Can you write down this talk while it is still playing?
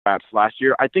perhaps last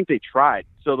year. I think they tried.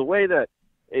 So the way that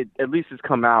it at least has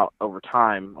come out over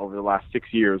time, over the last 6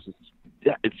 years,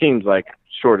 it seems like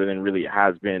shorter than really it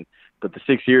has been. But the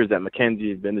 6 years that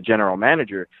McKenzie has been the general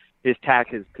manager, his tack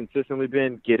has consistently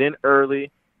been get in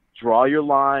early, draw your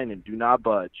line, and do not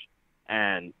budge.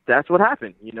 And that's what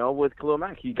happened, with Khalil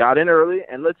Mack. He got in early,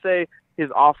 and let's say his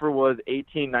offer was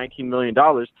 $18-19 million.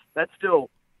 That's still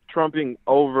trumping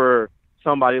over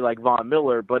somebody like Von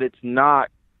Miller, but it's not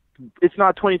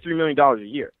 $23 million a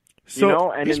year.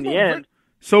 So, and in the end.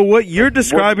 So what you're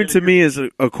describing to me is a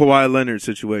Kawhi Leonard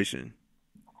situation,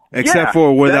 except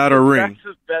for without a ring. That's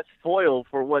the best foil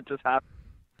for what just happened.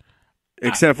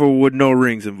 Except for with no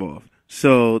rings involved.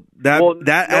 So no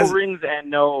rings and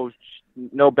no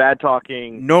bad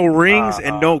talking. No rings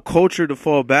and no culture to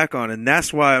fall back on, and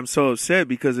that's why I'm so upset,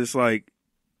 because it's like,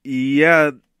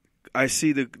 yeah, I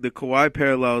see the Kawhi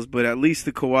parallels, but at least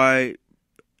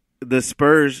the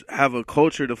Spurs have a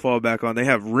culture to fall back on. They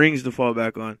have rings to fall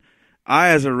back on. I,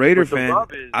 as a Raider fan,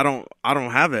 I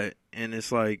don't have it, and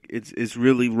it's like it's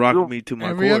really rocked me to my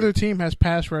core. Every other team has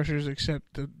pass rushers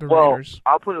except the Well, Raiders.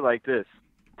 I'll put it like this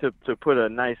to put a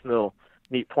nice little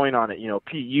neat point on it.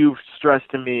 Pete, you've stressed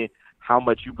to me how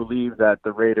much you believe that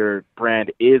the Raider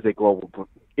brand is a global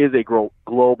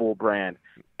brand,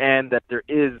 and that there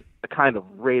is a kind of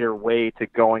Raider way to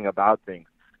going about things.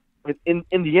 In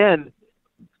the end,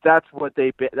 that's what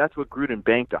Gruden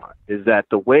banked on, is that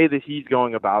the way that he's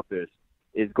going about this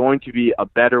is going to be a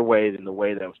better way than the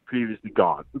way that was previously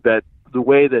gone. That the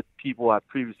way that people have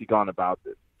previously gone about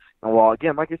this. And while,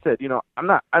 again, like I said,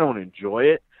 I don't enjoy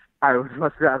it. I would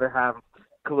much rather have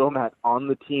Khalil Mack on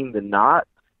the team than not.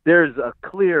 There's a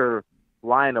clear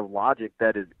line of logic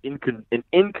that is an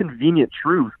inconvenient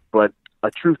truth, but a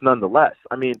truth nonetheless.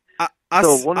 I mean,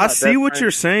 I see what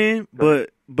you're saying, but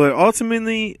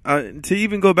ultimately, to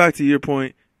even go back to your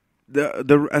point,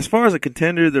 the as far as a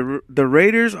contender, the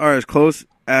Raiders are as close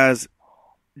as,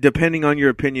 depending on your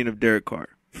opinion of Derek Carr.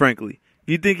 Frankly, if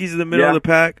you think he's in the middle of the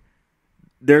pack,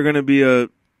 they're going to be a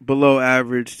below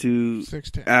average to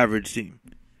 6-10 average team.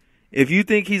 If you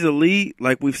think he's elite,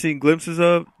 like we've seen glimpses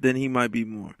of, then he might be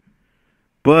more.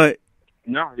 But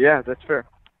no, yeah, that's fair.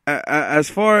 As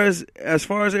far as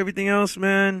everything else,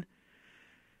 man.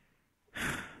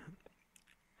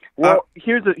 Well,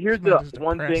 here's the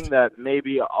one thing that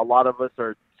maybe a lot of us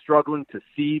are struggling to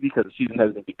see because the season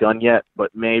hasn't begun yet,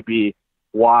 but maybe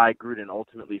why Gruden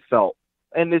ultimately felt.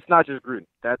 And it's not just Gruden.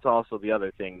 That's also the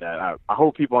other thing that I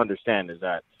hope people understand, is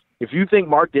that if you think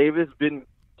Mark Davis didn't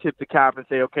tip the cap and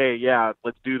say, okay, yeah,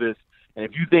 let's do this, and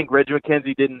if you think Reggie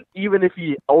McKenzie didn't, even if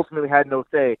he ultimately had no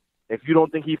say, if you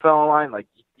don't think he fell in line, like,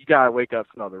 you got to wake up,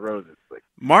 smell the roses. Like,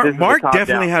 Mark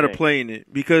definitely had a play in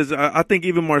it, because I think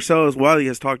even Marcellus Wiley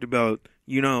has talked about,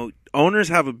 owners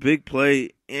have a big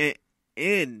play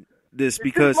in this,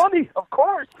 because money, of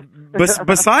course.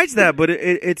 Besides that, but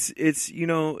it's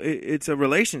a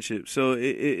relationship. So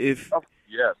if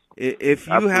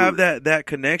you have that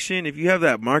connection, if you have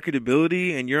that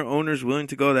marketability, and your owner's willing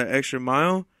to go that extra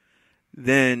mile,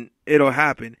 then it'll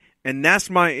happen. And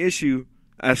that's my issue.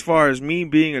 As far as me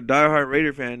being a diehard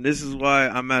Raider fan, this is why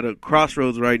I'm at a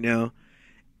crossroads right now,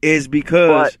 is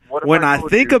because when I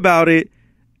think about it,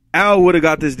 Al would have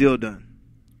got this deal done.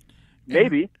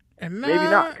 Maybe. Maybe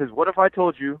not. Because what if I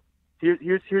told you, here's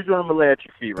what I'm going to lay at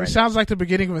your feet right now. It sounds like the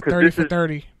beginning of a 30 for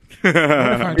 30.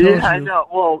 I know.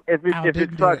 Well, if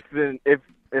it sucks, then if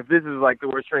this is like the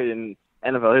worst trade in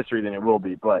NFL history, then it will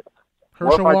be. But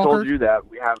what if I told you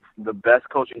that we have the best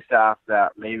coaching staff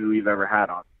that maybe we've ever had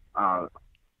on?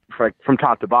 From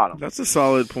top to bottom. That's a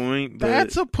solid point.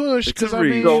 That's a push, because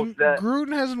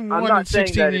Gruden hasn't won in 16 years. I'm not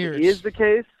saying that it is the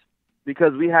case,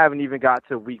 because we haven't even got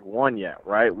to week 1 yet,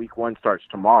 right? Week 1 starts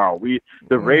tomorrow.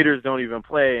 The Raiders don't even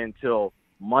play until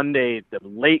Monday, the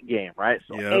late game, right?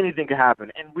 So anything can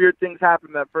happen. And weird things happen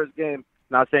in that first game.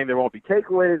 Not saying there won't be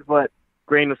takeaways, but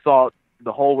grain of salt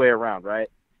the whole way around, right?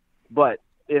 But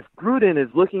if Gruden is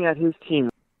looking at his team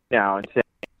now and saying,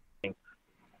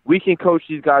 we can coach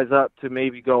these guys up to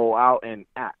maybe go out and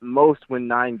at most win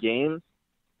 9 games,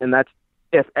 and that's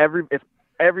if every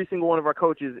single one of our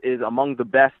coaches is among the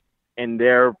best in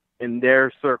their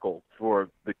circle for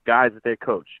the guys that they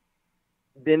coach,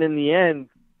 then in the end,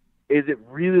 is it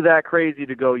really that crazy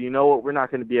to go, you know what, we're not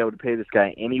going to be able to pay this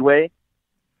guy anyway?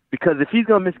 Because if he's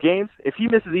going to miss games, if he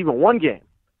misses even 1 game,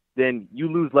 then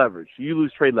you lose leverage. You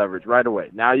lose trade leverage right away.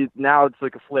 Now it's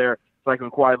like a flare. It's like when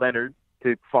Kawhi Leonard,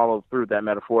 to follow through that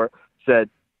metaphor, said,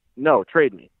 no,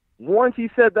 trade me. Once he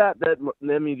said that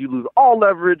means you lose all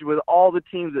leverage with all the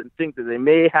teams that think that they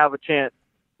may have a chance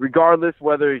regardless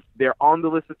whether they're on the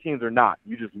list of teams or not.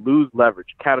 You just lose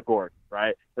leverage categorically,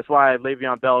 right? That's why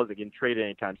Le'Veon Bell isn't getting traded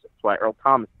anytime soon. That's why Earl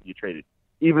Thomas is getting traded,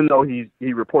 even though he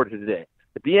reported today.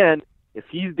 At the end, if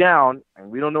he's down,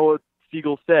 and we don't know what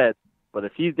Siegel said, but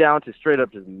if he's down to straight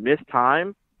up just miss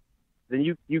time,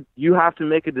 then you have to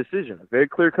make a decision, a very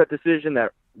clear-cut decision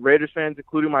that Raiders fans,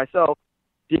 including myself,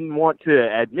 didn't want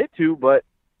to admit to. But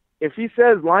if he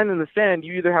says line in the sand,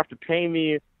 you either have to pay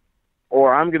me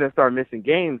or I'm going to start missing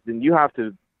games, then you have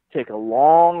to take a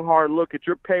long, hard look at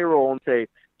your payroll and say,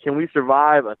 can we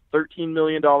survive a $13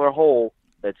 million hole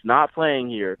that's not playing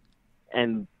here?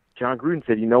 And John Gruden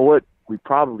said, you know what, we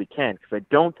probably can, because I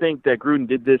don't think that Gruden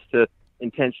did this to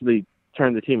intentionally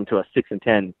turn the team into a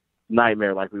 6-10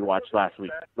 nightmare like we watched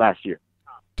last year.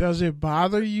 Does it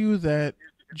bother you that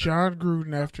John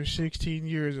Gruden, after 16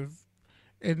 years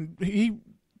and he,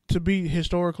 to be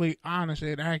historically honest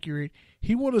and accurate,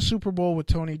 he won a Super Bowl with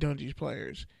Tony Dungy's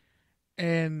players.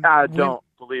 And I don't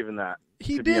believe in that.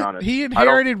 He to did. Be honest. He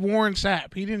inherited Warren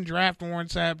Sapp. He didn't draft Warren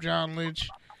Sapp, John Lynch.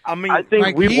 I mean, I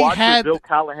think we watched with Bill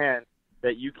Callahan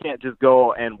that you can't just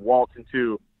go and waltz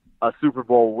into a Super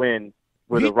Bowl win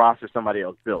with a roster somebody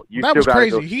else built. You that still was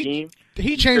crazy. Go scheme.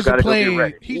 He changed the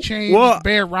play. He changed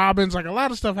Bear Robbins. Like, a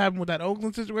lot of stuff happened with that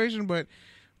Oakland situation. But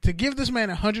to give this man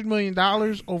 $100 million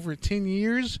over 10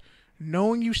 years,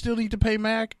 knowing you still need to pay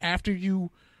Mack after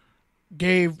you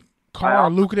gave Carr a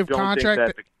lucrative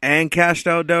contract and cashed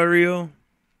out Del Rio.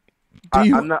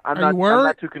 I'm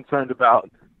not too concerned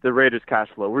about the Raiders' cash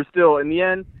flow. We're still, in the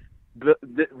end,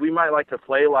 we might like to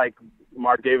play like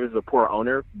Mark Davis is a poor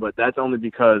owner, but that's only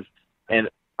because and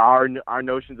our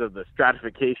notions of the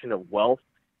stratification of wealth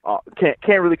can't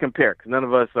really compare, because none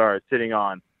of us are sitting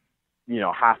on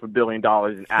 $500 million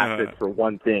in assets for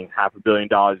one thing, $500 million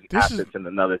in assets in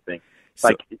another thing.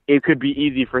 Like, it could be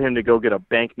easy for him to go get a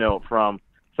banknote from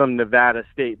some Nevada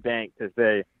state bank to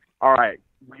say, all right,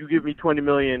 you give me $20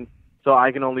 million, so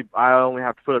I only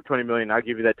have to put up $20 million. I'll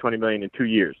give you that $20 million in 2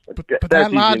 years. But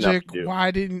that logic,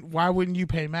 why wouldn't you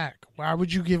pay Mack? Why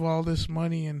would you give all this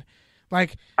money? And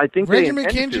like, I think Reggie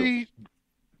McKenzie,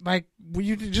 like, when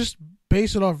you just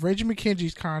base it off Reggie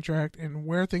McKenzie's contract and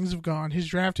where things have gone, his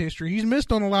draft history, he's missed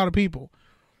on a lot of people.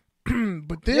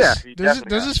 But does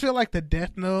this feel like the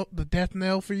death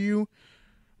knell for you?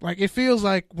 Like, it feels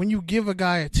like when you give a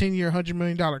guy a 10-year, $100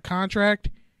 million contract,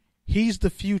 he's the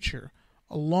future,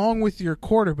 along with your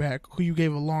quarterback, who you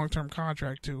gave a long-term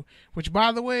contract to. Which,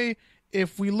 by the way,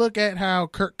 if we look at how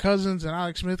Kirk Cousins and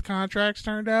Alex Smith contracts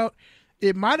turned out,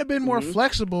 it might have been more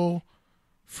flexible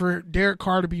for Derek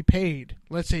Carr to be paid,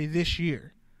 let's say, this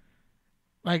year.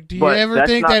 Like, do you ever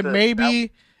think that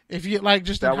maybe, if you, like,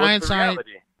 just in hindsight, do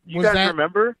you guys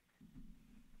remember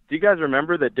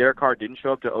that Derek Carr didn't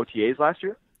show up to OTAs last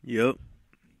year? Yep.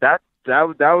 That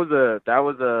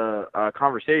was a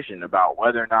conversation about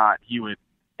whether or not he would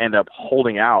end up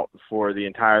holding out for the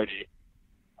entirety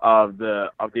of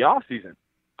the off season.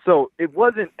 So it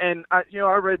wasn't, and I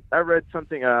read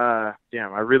something. I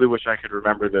really wish I could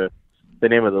remember the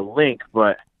name of the link,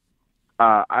 but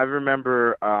I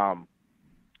remember,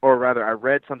 or rather, I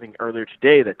read something earlier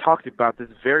today that talked about this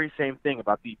very same thing,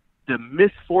 about the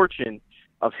misfortune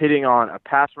of hitting on a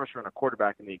pass rusher and a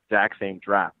quarterback in the exact same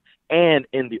draft, and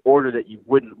in the order that you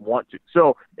wouldn't want to.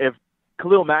 So if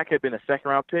Khalil Mack had been a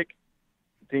second-round pick,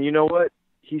 then you know what?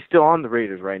 He's still on the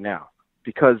Raiders right now,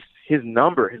 because his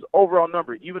overall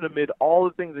number, even amid all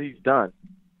the things that he's done,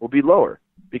 will be lower.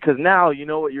 Because now, you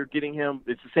know what, you're getting him.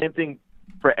 It's the same thing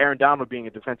for Aaron Donald being a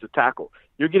defensive tackle.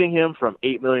 You're getting him from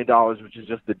 $8 million, which is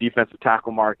just the defensive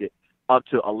tackle market, up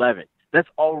to 11. That's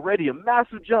already a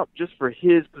massive jump just for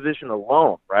his position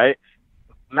alone, right?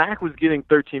 Mack was getting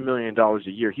 $13 million a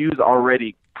year. He was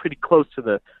already pretty close to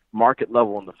the market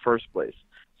level in the first place.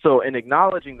 So in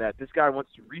acknowledging that this guy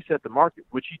wants to reset the market,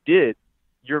 which he did,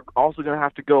 you're also going to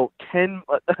have to go a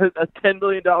 $10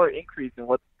 million increase in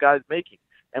what this guy's making.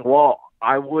 And while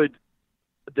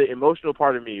the emotional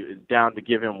part of me is down to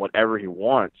give him whatever he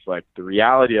wants, like, the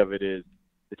reality of it is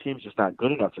the team's just not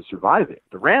good enough to survive it.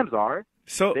 The Rams are.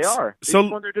 They are. They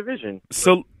won their division.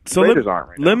 So Raiders aren't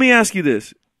right now. Let me ask you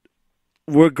this.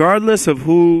 Regardless of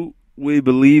who we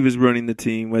believe is running the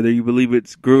team, whether you believe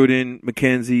it's Gruden,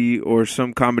 McKenzie, or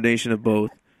some combination of both,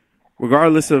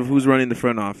 regardless of who's running the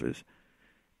front office,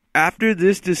 after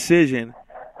this decision,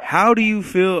 how do you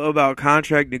feel about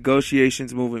contract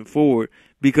negotiations moving forward?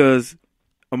 Because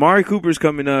Amari Cooper's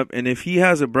coming up, and if he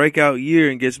has a breakout year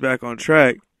and gets back on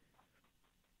track,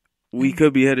 we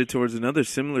could be headed towards another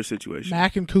similar situation.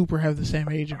 Mack and Cooper have the same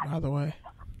agent, by the way.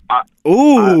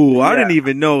 I didn't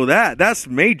even know that. That's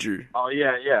major. Oh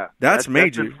yeah. That's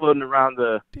major. That's been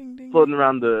floating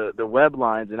around the web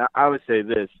lines, and I would say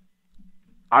this: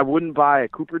 I wouldn't buy a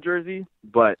Cooper jersey,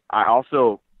 but I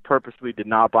also purposely did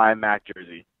not buy a Mack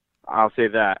jersey. I'll say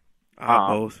that.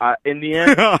 Both. In the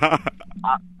end,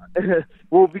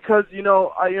 well, because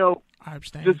I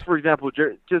abstain. Just for example,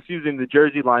 just using the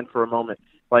jersey line for a moment,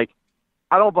 like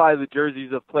I don't buy the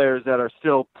jerseys of players that are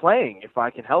still playing if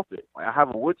I can help it. Like, I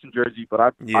have a Woodson jersey, but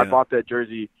I bought that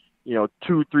jersey,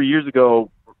 2-3 years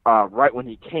ago, right when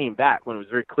he came back, when it was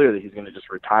very clear that he's going to just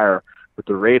retire with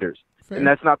the Raiders. Fair. And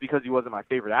that's not because he wasn't my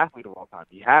favorite athlete of all time.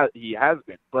 He has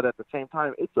been, but at the same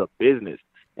time, it's a business.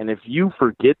 And if you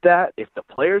forget that, if the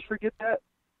players forget that,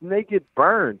 then they get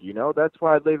burned. That's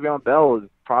why Le'Veon Bell is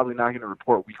probably not going to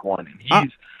report week 1. And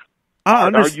he's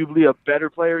arguably a better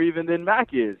player even than Mack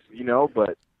is,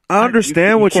 but I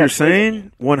understand what you're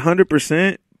saying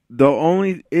 100%. The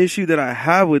only issue that I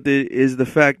have with it is the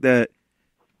fact that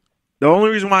the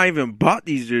only reason why I even bought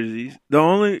these jerseys,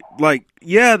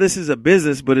 this is a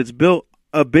business, but it's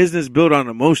a business built on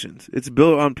emotions. It's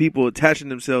built on people attaching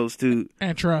themselves to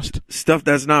and trust stuff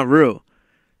that's not real.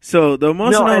 So the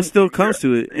emotional still comes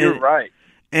to it. You're right.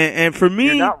 And for me,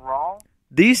 you're not wrong.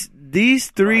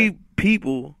 These three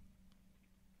people,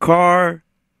 Carr,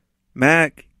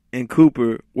 Mack, and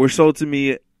Cooper, were sold to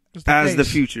me as the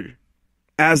future,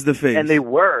 as the face. And they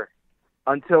were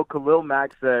until Khalil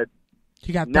Mack said,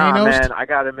 "Nah, man, I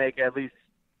got to make at least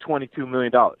 $22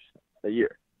 million a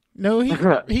year." No,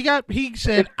 he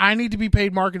said, "I need to be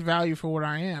paid market value for what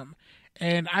I am,"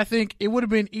 and I think it would have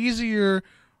been easier.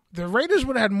 The Raiders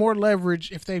would have had more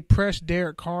leverage if they pressed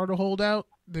Derek Carr to hold out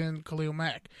than Khalil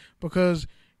Mack, because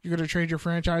you're going to trade your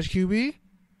franchise QB.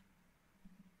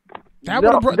 That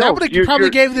would have probably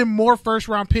gave them more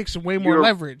first-round picks and way more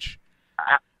leverage.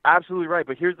 Absolutely right,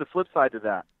 but here's the flip side to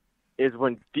that: is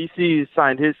when DC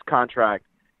signed his contract,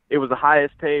 it was the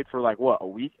highest paid for a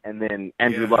week, and then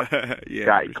Andrew Luck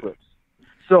got eclipsed.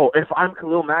 So if I'm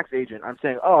Khalil Mack's agent, I'm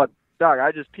saying, "Oh, Doc,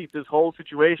 I just peeped this whole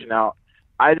situation out.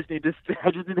 I just need to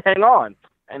hang on,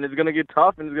 and it's gonna get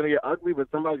tough and it's gonna get ugly, but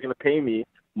somebody's gonna pay me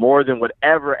more than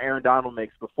whatever Aaron Donald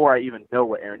makes before I even know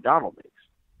what Aaron Donald makes."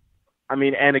 I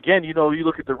mean, and again, you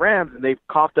look at the Rams and they've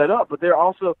coughed that up, but they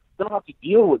don't have to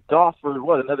deal with Goff for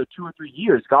another 2 or 3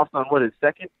 years. Goff's on his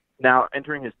second, now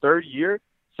entering his third year.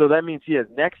 So that means he has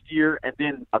next year and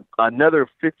then another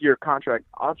 5th-year contract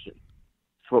option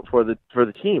for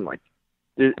the team. Like,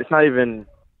 it's not even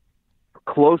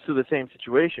close to the same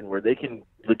situation where they can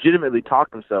legitimately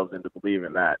talk themselves into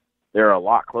believing that they're a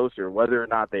lot closer, whether or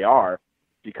not they are,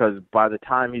 because by the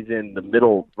time he's in the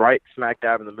middle, right smack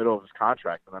dab in the middle of his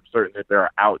contract, and I'm certain that there are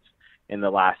outs in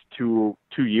the last two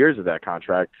years of that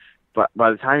contract, but by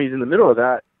the time he's in the middle of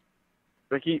that,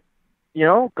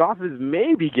 Goff is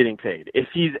maybe getting paid if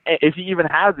he even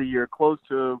has a year close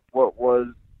to what was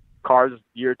Carr's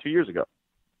year 2 years ago.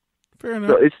 Fair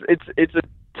enough. So it's a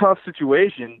tough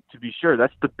situation, to be sure.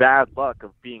 That's the bad luck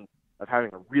of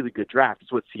having a really good draft.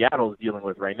 It's what Seattle is dealing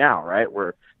with right now, right?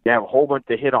 Where they have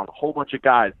they hit on a whole bunch of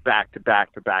guys back to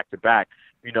back to back to back.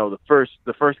 The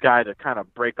first guy to kind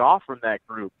of break off from that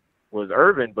group was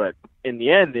Irvin, but in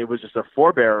the end, it was just a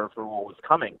forebearer for what was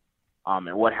coming.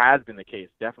 And what has been the case,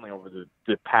 definitely over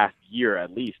the past year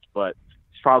at least, but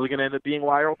it's probably going to end up being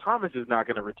why Earl Thomas is not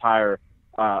going to retire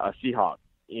a Seahawk.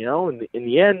 In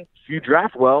the end, if you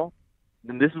draft well,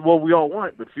 then this is what we all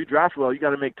want. But if you draft well, you got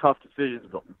to make tough decisions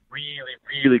about really,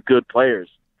 really good players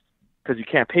because you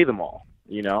can't pay them all.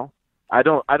 I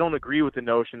don't agree with the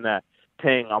notion that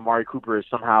paying Amari Cooper is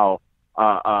somehow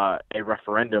a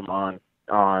referendum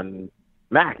on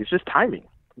Mack. It's just timing.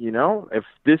 If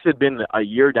this had been a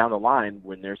year down the line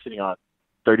when they're sitting on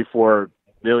 $34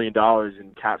 million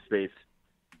in cap space,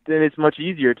 then it's much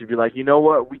easier to be like, you know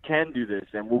what, we can do this,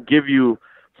 and we'll give you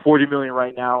 $40 million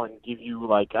right now and give you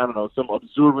some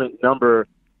absorbent number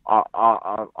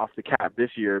off the cap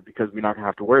this year because we're not going to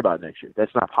have to worry about it next year.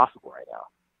 That's not possible right now.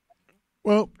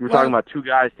 Well, we're talking about two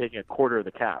guys taking a quarter of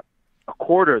the cap.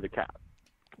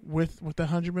 With the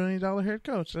 $100 million head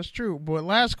coach. That's true. But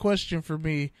last question for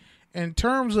me, in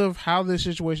terms of how this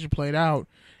situation played out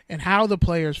and how the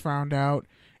players found out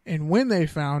and when they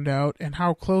found out and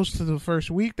how close to the first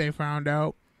week they found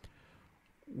out,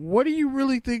 what do you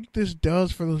really think this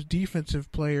does for those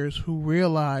defensive players who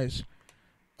realize,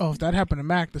 if that happened to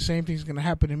Mack, the same thing's going to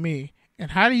happen to me?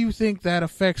 And how do you think that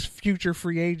affects future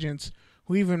free agents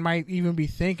who might be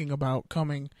thinking about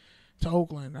coming to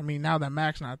Oakland? I mean, now that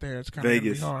Mack's not there, it's kind of going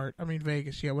to be hard. I mean,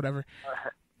 Vegas, whatever.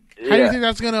 How do you think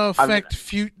that's going to affect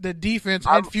the defense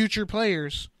and future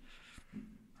players?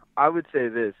 I would say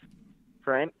this.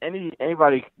 For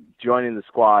anybody joining the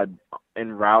squad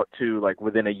en route to like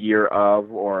within a year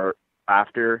of or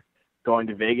after going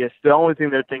to Vegas, the only thing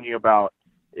they're thinking about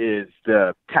is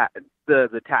the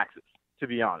taxes, to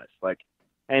be honest. Like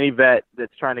any vet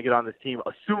that's trying to get on this team,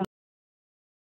 assume